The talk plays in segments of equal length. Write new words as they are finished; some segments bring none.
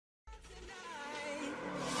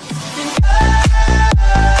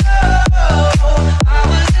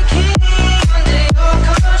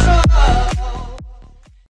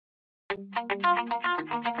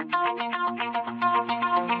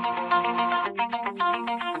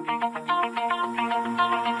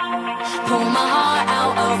Pull my heart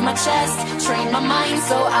out of my chest, train my mind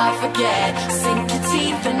so I forget. Sink your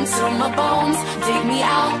teeth into my bones, dig me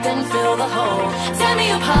out, then fill the hole. Tear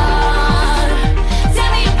me apart,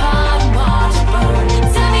 and watch it burn.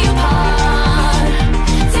 Tear me apart,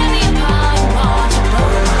 and watch it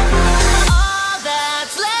burn. All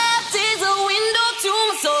that's left is a window to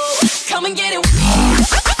my soul. Come and get it.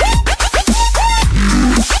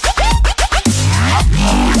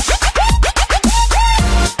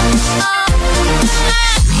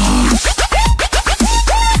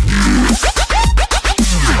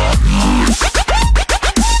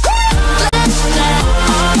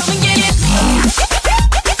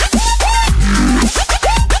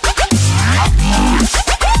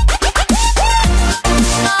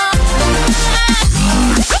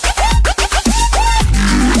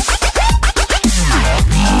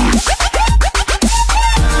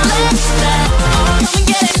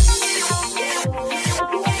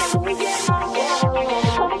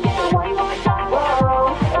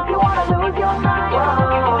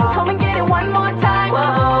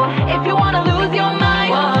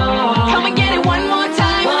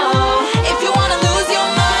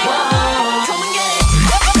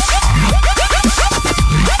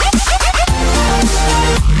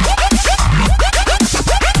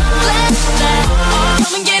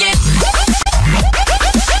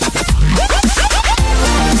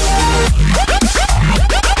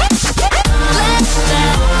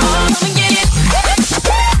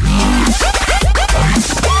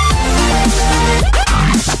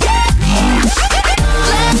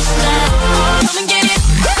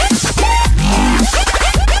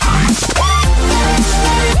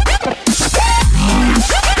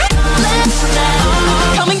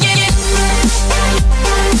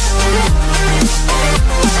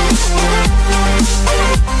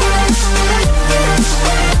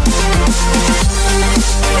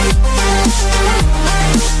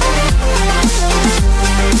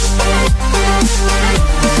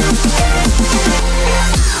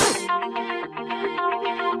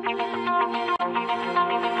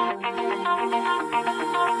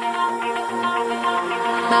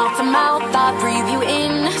 Mouth to mouth, I breathe you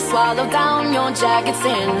in. Swallow down your jagged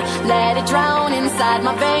sin. Let it drown inside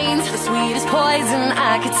my veins. The sweetest poison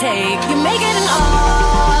I could take. You make it an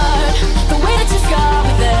art, the way that you scar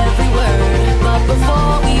with every word. But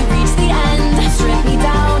before we reach the end, strip me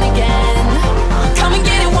down again. Come and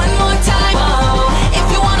get it one more time. If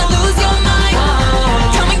you wanna lose your mind,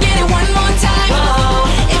 come and get it one more time.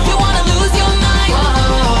 If you wanna lose your mind,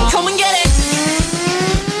 come and get it.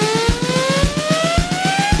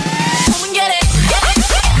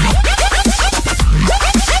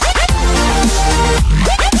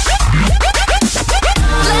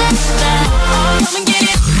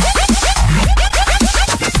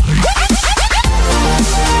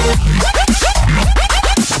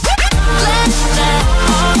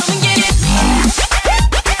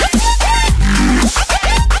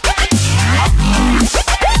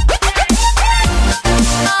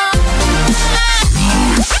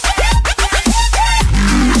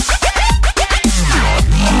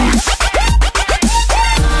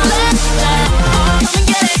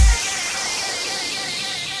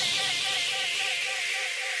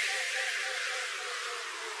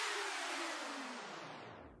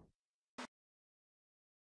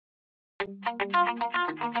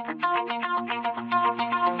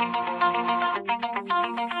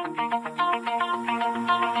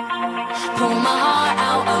 Pull my heart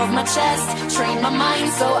out of my chest, train my mind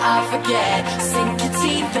so I forget. Sink your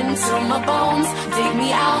teeth into my bones, dig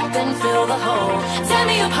me out, then fill the hole. Tear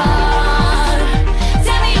me apart,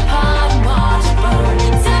 and watch it burn.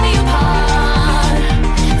 Tear me apart,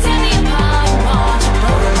 and watch it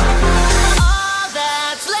burn. All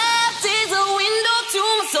that's left is a window to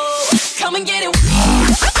my soul. Come and get it. Come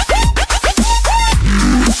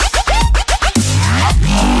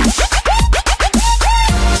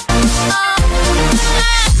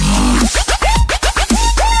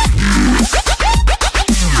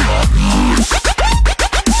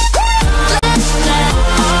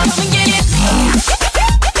and get it.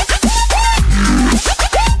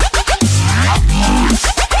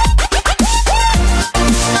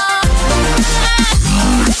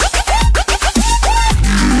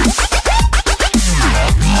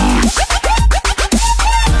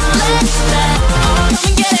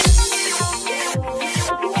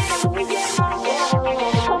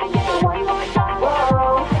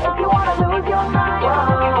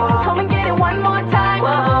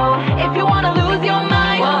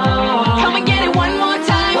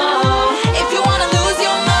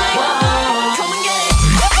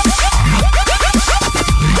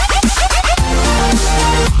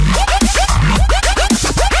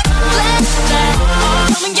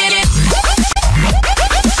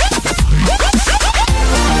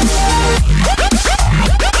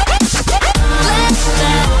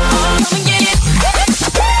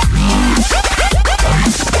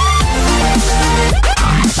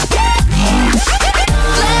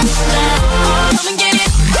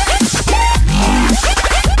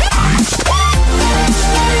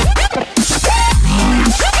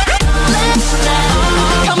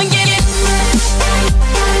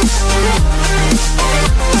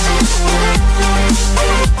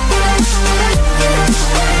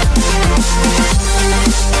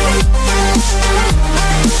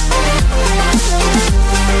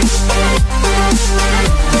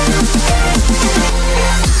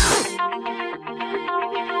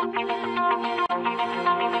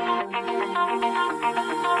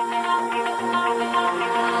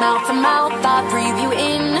 Mouth to mouth, I breathe you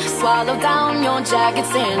in. Swallow down your jagged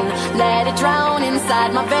sin. Let it drown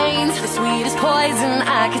inside my veins. The sweetest poison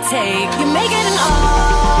I could take. You make it an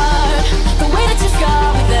art, the way that you scar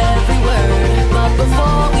with every word. But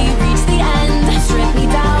before we